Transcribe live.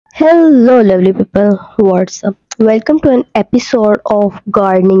Hello, lovely people. What's up? Welcome to an episode of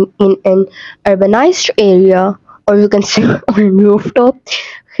gardening in an urbanized area, or you can say on a rooftop.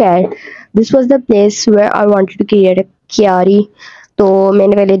 Here, this was the place where I wanted to create a क्यारी. तो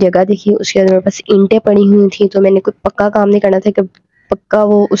मैंने पहले जगह देखी, उसके बाद मेरे पास ईंटें पड़ी हुई थी, तो मैंने कोई पक्का काम नहीं करना था कि पक्का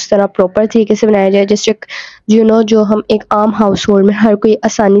वो उस तरह प्रॉपर तरीके से बनाया जाए, जस्ट एक जो हम एक आम हाउस होल्ड में हर कोई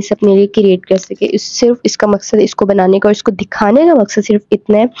आसानी से अपने लिए क्रिएट कर सके। सिर्फ इसका मकसद, इसको बनाने का और इसको दिखाने का मकसद सिर्फ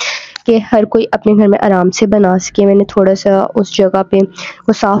इतना है कि हर कोई अपने घर में आराम से बना सके। मैंने थोड़ा सा उस जगह पे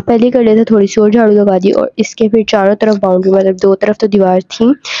वो साफ पहले कर लिया था, थोड़ी सी और झाड़ू लगा दी, और इसके फिर चारों तरफ बाउंड्री, मतलब दो तरफ तो दीवार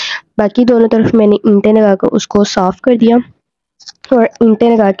थी, बाकी दोनों तरफ मैंने ईंटें लगाकर उसको साफ कर दिया और ईंटें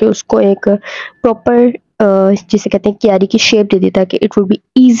लगा के उसको एक प्रॉपर जिसे कहते हैं क्यारी की शेप दे दी, ताकि it would be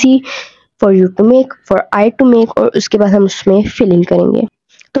easy for you to make, for I to make. और उसके बाद हम उसमें फिलिंग करेंगे।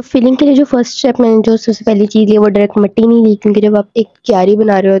 तो फिलिंग के लिए जो फर्स्ट स्टेप मैंने जो सबसे पहली चीज़ ली वो डायरेक्ट मिट्टी नहीं ली, क्योंकि जब आप एक क्यारी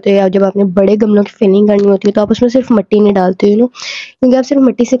बना रहे होते हो या जब आपने बड़े गमलों की फिलिंग करनी होती है तो आप उसमें सिर्फ मिट्टी नहीं डालते हो, क्योंकि आप सिर्फ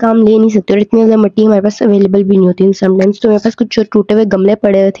मिट्टी से काम ले नहीं सकते, और इतनी ज़्यादा मिट्टी हमारे पास अवेलेबल भी नहीं होती समटाइम्स। तो मेरे पास कुछ जो टूटे हुए गमले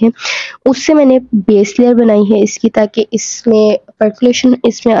पड़े हुए थे, उससे मैंने बेस लेयर बनाई है इसकी, ताकि इसमें पर्कुलेशन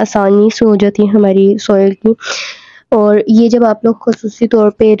इसमें आसानी से हो जाती है हमारी सॉइल की। और ये जब आप लोग खसूसी तौर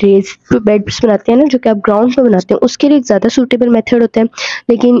पे रेज बेड्स बनाते हैं ना, जो कि आप ग्राउंड पे बनाते हैं, उसके लिए एक ज़्यादा सूटेबल मेथड होता है,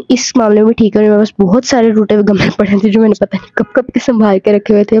 लेकिन इस मामले में ठीक है। मेरे पास बहुत सारे टूटे हुए गमले पड़े थे जो मैंने पता नहीं कब कब के संभाल के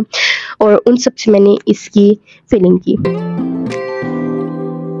रखे हुए थे, और उन सब से मैंने इसकी फिलिंग की।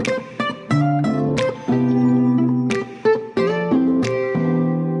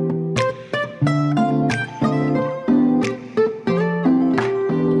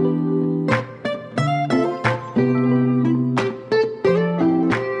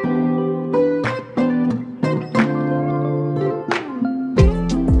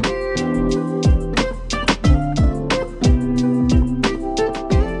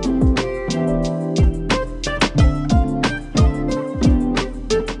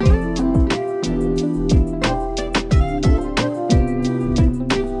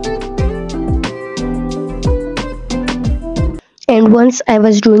 And once I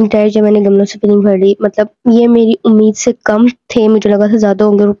was doing that, जब मैंने गमलों से फिलिंग भर ली, मतलब ये मेरी उम्मीद से कम थे, मुझे लगा था ज़्यादा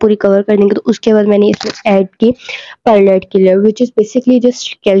होंगे वो पूरी कवर कर देंगे। तो उसके बाद मैंने इसमें ऐड की परलेट की layer, which is basically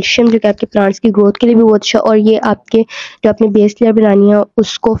just calcium, जो कि आपके प्लांट्स की ग्रोथ के लिए भी बहुत अच्छा, और ये आपके जो आपने बेस लेयर बनानी है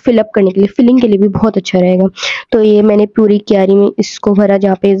उसको फिलअप करने के लिए, फिलिंग के लिए भी बहुत अच्छा रहेगा। तो ये मैंने पूरी क्यारी में इसको भरा,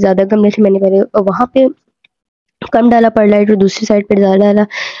 जहाँ पे ज़्यादा गमले थे मैंने पहले वहाँ पे कम डाला परलाइट, और दूसरी साइड पर ज़्यादा डाला।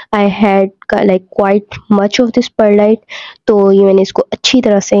 I had like quite much of this pearlite, तो ये मैंने इसको अच्छी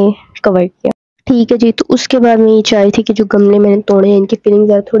तरह से कवर किया। ठीक है जी, तो उसके बाद मैं ये चाह रही थी कि जो गमले मैंने तोड़े हैं इनकी फिलिंग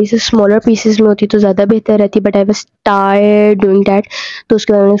ज़्यादा थोड़ी सी स्मॉलर पीसेस में होती तो ज़्यादा बेहतर रहती, but I was tired doing that. तो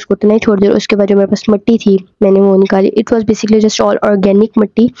उसके बाद मैंने उसको उतना ही छोड़ दिया। उसके बाद जो मेरे पास मिट्टी थी मैंने वो निकाली। It was basically just all organic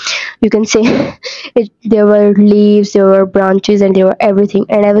मिट्टी, you can say there were leaves, there were branches and there were everything,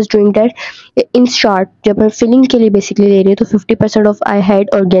 and I was doing that in short. जब मैं फिलिंग के लिए बेसिकली ले रही हूँ तो 50% of I had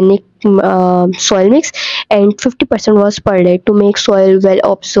organic soil mix and 50% was perlite to make soil well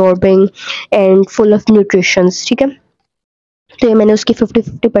absorbing and full of nutritions। ठीक है, तो ये मैंने उसकी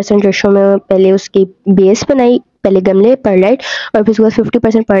 50-50% रेशो में पहले उसकी बेस बनाई, पहले गमले परलाइट, और फिर उसके बाद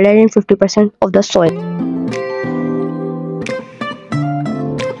 50% pearlite and 50% of the soil.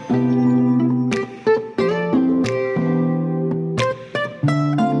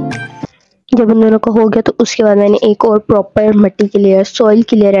 जब उन दोनों का हो गया तो उसके बाद मैंने एक और प्रॉपर मिट्टी की लेयर, सॉइल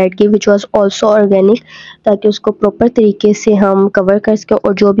की लेयर ऐड की, विच वाज आल्सो ऑर्गेनिक, ताकि उसको प्रॉपर तरीके से हम कवर कर सकें।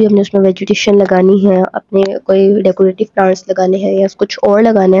 और जो भी हमने उसमें वेजिटेशन लगानी है, अपने कोई डेकोरेटिव प्लांट्स लगाने हैं या कुछ और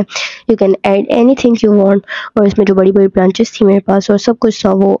लगाना है, you can add anything you want. और इसमें जो बड़ी बड़ी ब्रांचेस थी मेरे पास और सब कुछ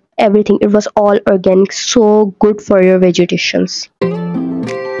था, वो everything it was all organic, so good for your vegetations.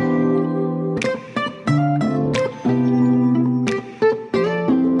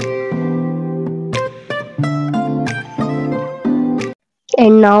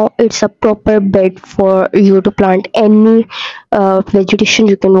 And now it's a proper bed for you to plant any vegetation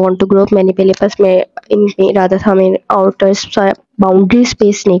you can want to grow। मैंने पहले पास मैं इनमें इरादा था मैं outer boundary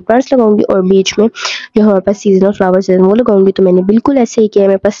space snake plants लगाऊंगी, और बीच में जो हमारे पास सीजनल फ्लावर्स हैं वो लगाऊंगी। तो मैंने बिल्कुल ऐसे ही किया,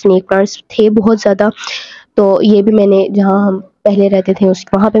 मेरे पास स्नेक प्लांट्स थे बहुत ज़्यादा, तो ये भी मैंने जहाँ हम पहले रहते थे उस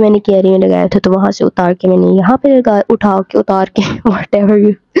वहाँ पे मैंने क्यारी में लगाया था, तो वहाँ से उतार के मैंने यहाँ पे उतार के whatever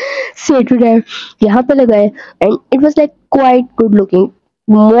you say to that, यहाँ पे लगाए, and it was like quite good looking,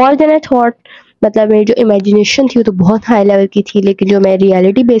 more then I thought. मतलब मेरी जो इमेजिनेशन थी वो तो बहुत हाई लेवल की थी, लेकिन जो मैं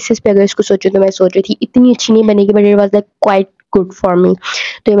रियलिटी बेसिस पे अगर इसको सोचूं तो मैं सोच रही थी इतनी अच्छी नहीं बनेगी, but it was like quite good for me.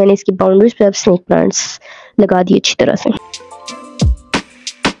 तो ये मैंने इसकी बाउंड्रीज पे अब स्नेक प्लांट्स लगा दिए अच्छी तरह से।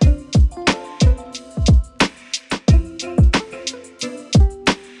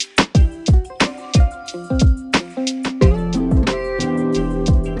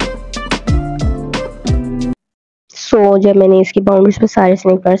 तो जब मैंने इसकी बाउंड्रीज पे सारे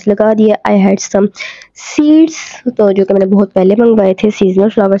स्नेक प्लांट्स लगा दिए, आई हैड सम सीड्स, तो जो कि मैंने बहुत पहले मंगवाए थे, सीजनल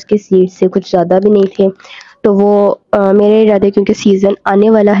फ्लावर्स के सीड्स से, कुछ ज़्यादा भी नहीं थे। तो वो मेरे इरादे, क्योंकि सीज़न आने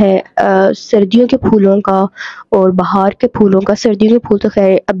वाला है सर्दियों के फूलों का और बहार के फूलों का। सर्दियों के फूल तो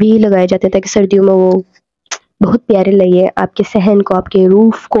खैर अभी लगाए जाते हैं ताकि सर्दियों में वो बहुत प्यारे लगे आपके सहन को, आपके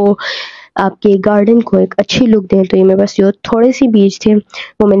रूफ को, आपके गार्डन को एक अच्छी लुक दें। तो ये मेरे पास जो थोड़े से बीज थे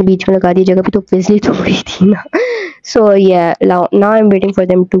वो मैंने बीच में लगा दी, जगह पे तो बिजली तो हुई थी ना। सो या now I am waiting for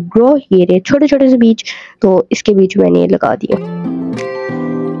them to grow. ये रहे छोटे छोटे से बीज, तो इसके बीच मैंने ये लगा दिए।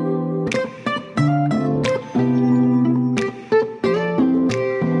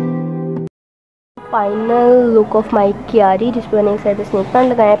 फाइनल लुक ऑफ माई क्यारी, जिस पर मैंने एक साइड पे स्नेक प्लांट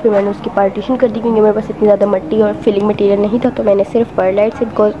लगाया, फिर मैंने उसकी पार्टीशन कर दी क्योंकि मेरे पास इतनी ज़्यादा मिट्टी और फिलिंग मटेरियल नहीं था, तो मैंने सिर्फ परलाइट से,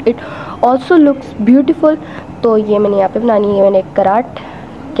 because it also looks beautiful. तो ये मैंने यहाँ पे बनानी है। मैंने एक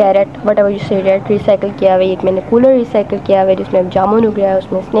कैरेट वट एवर यू से डेट रिसाइकिल किया हुआ है। एक मैंने कूलर रिसाइकिल किया हुआ है जिसमें जामुन उग रहा है,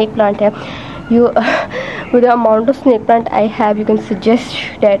 उसमें स्नेक प्लांट है। You with the amount of snake plant I have, you can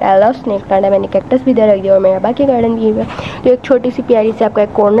suggest that I love snake plant. मैंने कैक्टस भी इधर रख दिया और मेरा बाकी गार्डन भी है। तो एक छोटी सी प्यारी सी आपका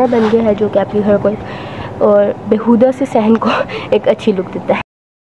एक कॉर्नर बन गया है जो कि आपके घर को और बेहुदा से सहन को एक अच्छी लुक देता है।